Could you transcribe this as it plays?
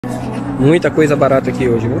Muita coisa barata aqui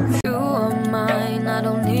hoje, viu?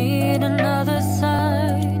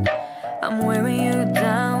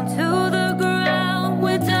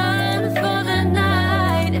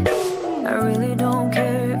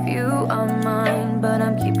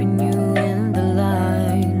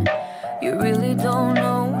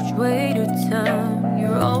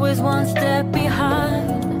 One step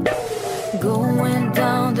behind, going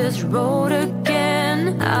down this road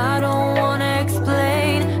again. I don't wanna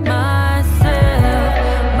explain myself,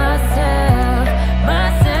 myself,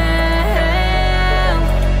 myself.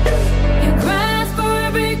 You grasp for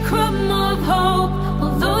every crumb of hope,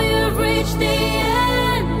 although you've reached the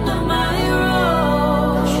end of my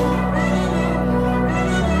road.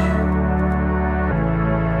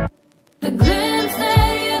 The glimpse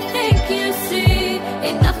that you think you see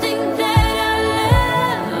ain't nothing that I'll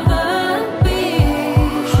ever be.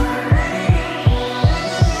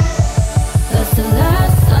 That's the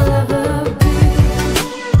last I'll ever be.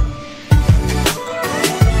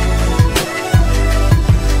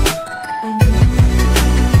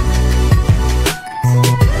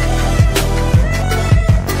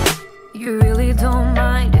 You really don't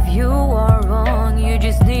mind if you are wrong. You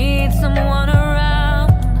just need someone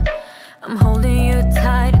around. I'm holding you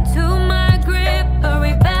tight into my grip, a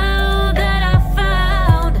rebound that I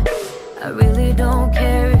found. I really don't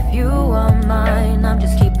care if you are mine. I'm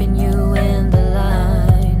just keeping you in the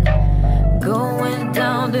line. Going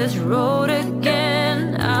down this road